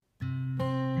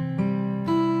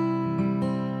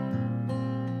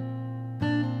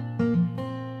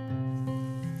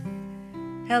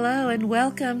Hello and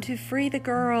welcome to Free the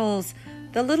Girls,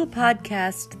 the little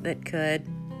podcast that could,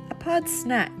 a pod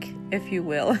snack, if you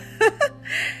will.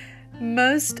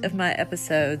 Most of my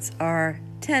episodes are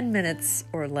 10 minutes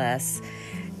or less,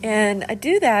 and I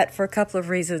do that for a couple of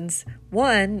reasons.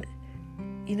 One,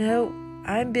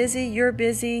 I'm busy, you're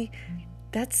busy.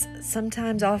 That's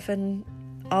sometimes often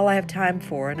all I have time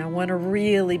for, and I want to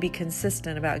really be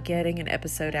consistent about getting an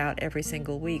episode out every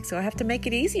single week, so I have to make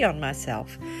it easy on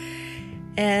myself.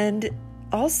 And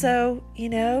also,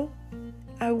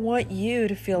 I want you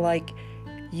to feel like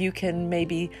you can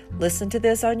maybe listen to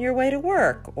this on your way to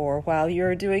work, or while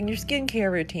you're doing your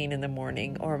skincare routine in the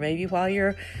morning, or maybe while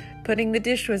you're putting the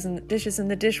dishes in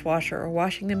the dishwasher, or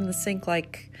washing them in the sink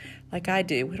like I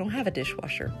do. We don't have a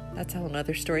dishwasher. That's a whole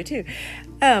other story too.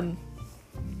 So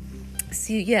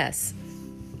yes,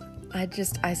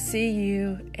 I see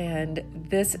you, and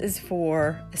this is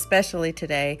for, especially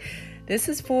today, this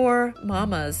is for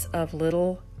mamas of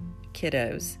little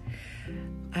kiddos.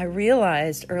 I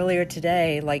realized earlier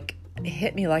today, it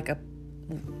hit me like a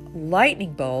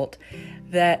lightning bolt,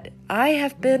 that I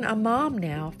have been a mom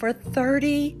now for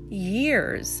 30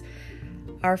 years.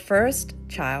 Our first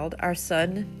child, our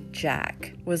son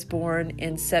Jack, was born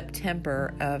in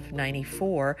September of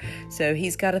 94. So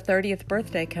he's got a 30th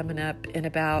birthday coming up in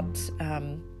about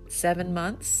 7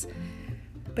 months.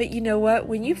 But you know what?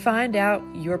 When you find out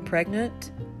you're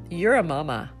pregnant, you're a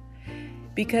mama.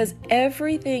 Because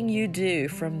everything you do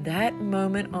from that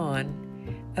moment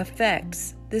on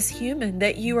affects this human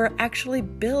that you are actually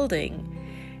building.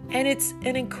 And it's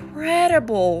an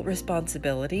incredible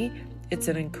responsibility. It's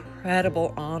an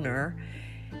incredible honor.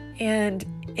 And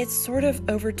it sort of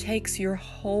overtakes your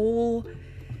whole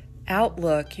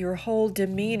outlook, your whole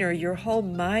demeanor, your whole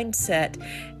mindset.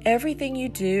 Everything you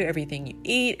do, everything you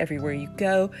eat, everywhere you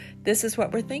go, this is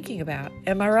what we're thinking about.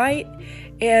 Am I right?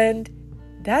 And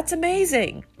that's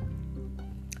amazing.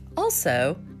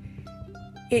 Also,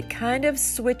 it kind of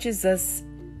switches us.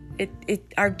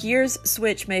 Our gears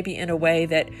switch maybe in a way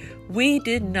that we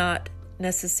did not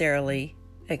necessarily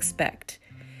expect.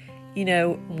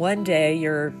 One day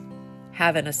you're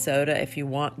having a soda if you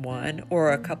want one,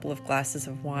 or a couple of glasses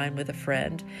of wine with a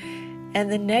friend.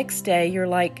 And the next day you're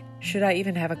like, should I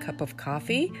even have a cup of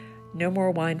coffee? No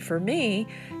more wine for me.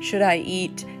 Should I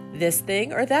eat this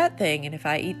thing or that thing? And if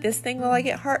I eat this thing, will I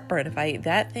get heartburn? If I eat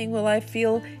that thing, will I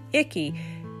feel icky?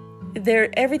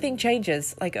 Everything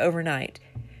changes like overnight.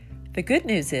 The good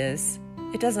news is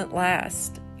it doesn't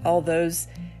last. All those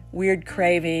weird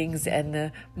cravings and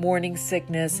the morning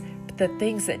sickness, but the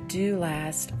things that do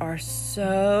last are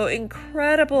so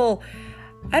incredible.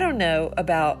 I don't know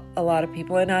about a lot of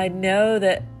people, and I know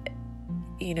that,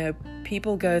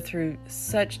 people go through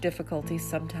such difficulties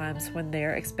sometimes when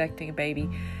they're expecting a baby.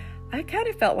 I kind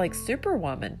of felt like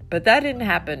Superwoman, but that didn't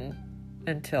happen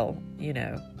until,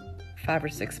 5 or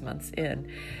 6 months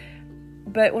in.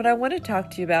 But what I want to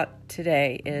talk to you about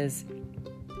today is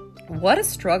what a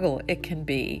struggle it can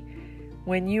be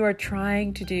when you are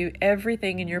trying to do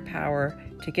everything in your power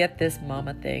to get this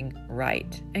mama thing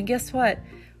right. And guess what?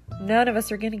 None of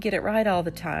us are going to get it right all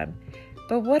the time.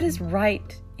 But what does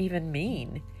right even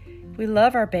mean? We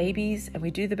love our babies and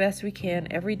we do the best we can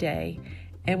every day,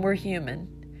 and we're human.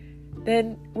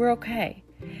 Then we're okay.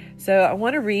 So I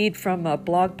want to read from a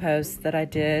blog post that I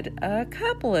did a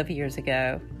couple of years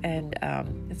ago, and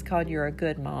it's called You're a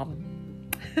Good Mom.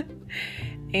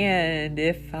 And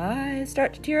if I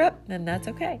start to tear up, then that's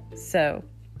okay. So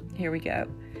here we go.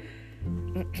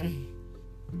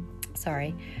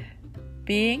 Sorry.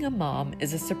 Being a mom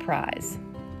is a surprise.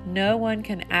 No one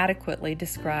can adequately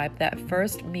describe that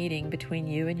first meeting between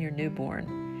you and your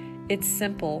newborn. It's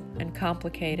simple and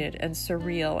complicated and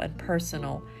surreal and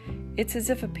personal. It's as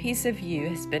if a piece of you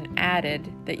has been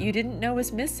added that you didn't know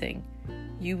was missing.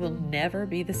 You will never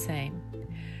be the same.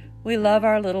 We love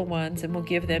our little ones and will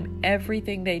give them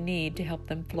everything they need to help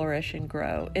them flourish and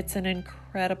grow. It's an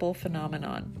incredible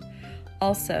phenomenon.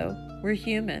 Also, we're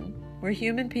human. We're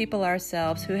human people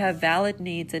ourselves who have valid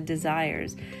needs and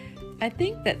desires. I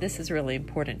think that this is really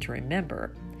important to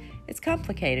remember. It's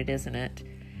complicated, isn't it?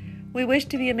 We wish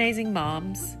to be amazing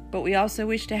moms, but we also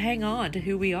wish to hang on to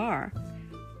who we are.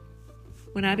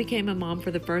 When I became a mom for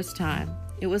the first time,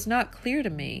 it was not clear to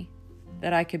me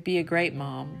that I could be a great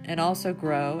mom and also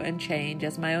grow and change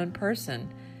as my own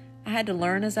person. I had to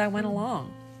learn as I went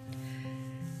along.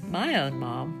 My own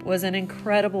mom was an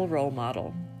incredible role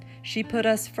model. She put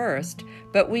us first,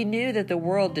 but we knew that the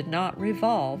world did not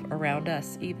revolve around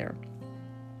us either.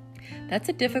 That's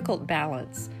a difficult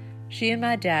balance. She and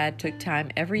my dad took time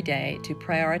every day to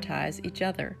prioritize each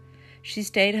other. She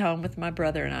stayed home with my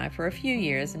brother and I for a few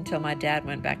years until my dad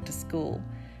went back to school.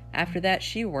 After that,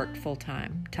 she worked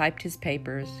full-time, typed his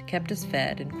papers, kept us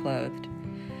fed and clothed.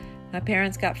 My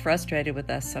parents got frustrated with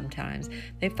us sometimes.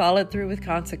 They followed through with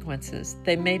consequences.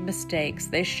 They made mistakes.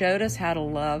 They showed us how to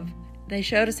love. They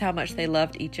showed us how much they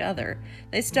loved each other.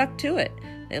 They stuck to it.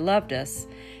 They loved us,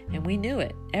 and we knew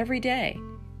it every day.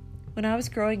 When I was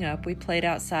growing up, we played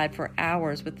outside for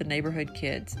hours with the neighborhood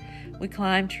kids. We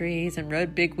climbed trees and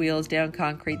rode big wheels down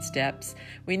concrete steps.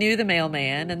 We knew the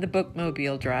mailman and the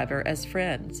bookmobile driver as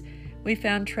friends. We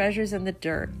found treasures in the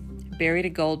dirt, buried a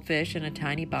goldfish in a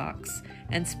tiny box,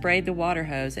 and sprayed the water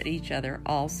hose at each other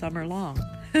all summer long.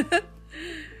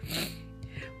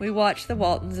 We watched the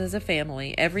Waltons as a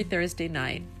family every Thursday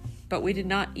night, but we did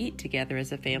not eat together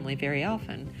as a family very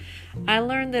often. I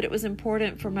learned that it was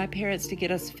important for my parents to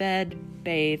get us fed,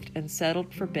 bathed, and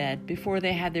settled for bed before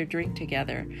they had their drink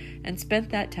together, and spent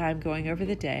that time going over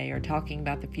the day or talking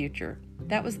about the future.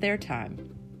 That was their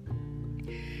time.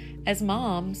 As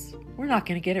moms, we're not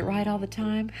going to get it right all the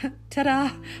time.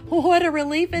 Ta-da! What a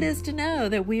relief it is to know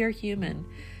that we are human.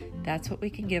 That's what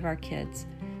we can give our kids.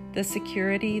 The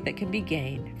security that can be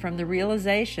gained from the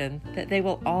realization that they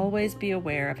will always be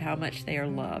aware of how much they are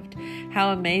loved,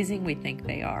 how amazing we think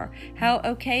they are, how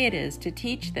okay it is to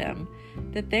teach them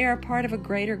that they are part of a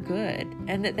greater good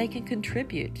and that they can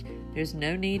contribute. There's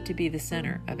no need to be the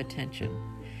center of attention.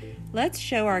 Let's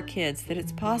show our kids that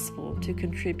it's possible to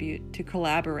contribute, to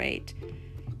collaborate,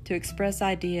 to express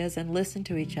ideas and listen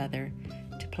to each other,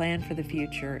 to plan for the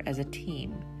future as a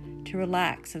team, to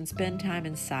relax and spend time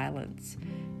in silence,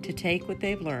 to take what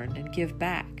they've learned and give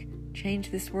back,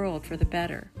 change this world for the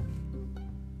better.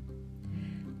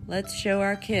 Let's show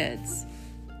our kids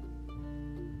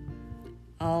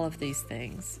all of these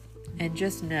things and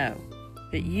just know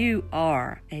that you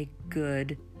are a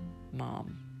good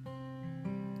mom.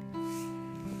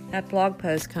 That blog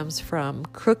post comes from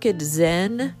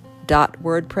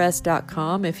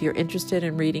crookedzen.wordpress.com. If you're interested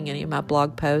in reading any of my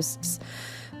blog posts,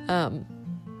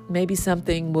 maybe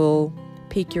something will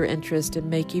pique your interest and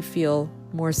make you feel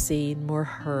more seen, more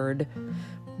heard,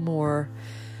 more,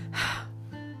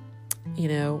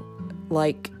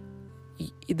 like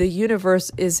the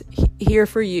universe is here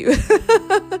for you.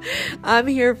 I'm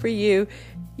here for you.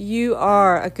 You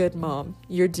are a good mom.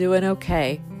 You're doing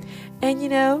okay. And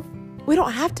we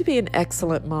don't have to be an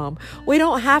excellent mom. We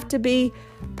don't have to be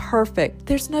perfect.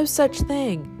 There's no such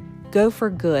thing. Go for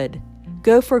good.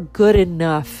 Go for good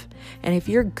enough. And if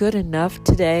you're good enough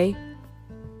today,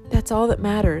 that's all that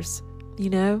matters.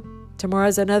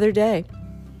 Tomorrow's another day.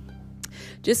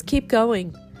 Just keep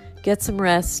going. Get some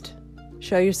rest.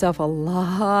 Show yourself a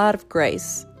lot of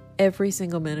grace every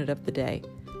single minute of the day.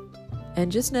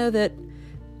 And just know that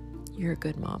you're a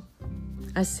good mom.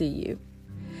 I see you.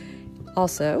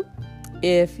 Also,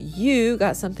 if you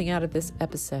got something out of this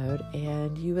episode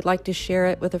and you would like to share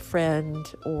it with a friend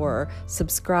or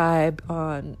subscribe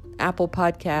on Apple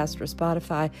Podcast or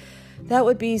Spotify, that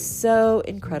would be so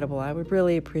incredible. I would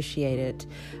really appreciate it.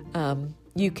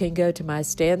 You can go to my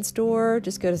Stan Store.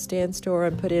 Just go to Stan Store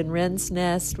and put in Wren's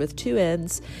Nest with 2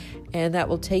 N's, and that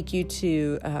will take you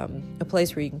to a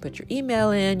place where you can put your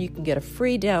email in. You can get a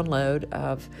free download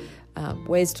of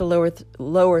ways to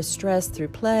lower stress through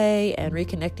play and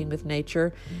reconnecting with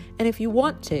nature. And if you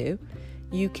want to,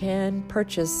 you can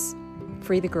purchase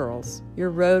Free the Girls, your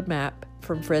roadmap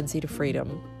from frenzy to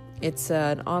freedom. It's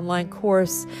an online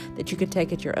course that you can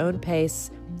take at your own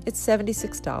pace. It's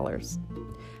 $76.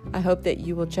 I hope that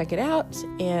you will check it out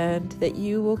and that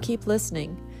you will keep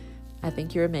listening. I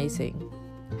think you're amazing.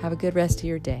 Have a good rest of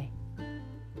your day.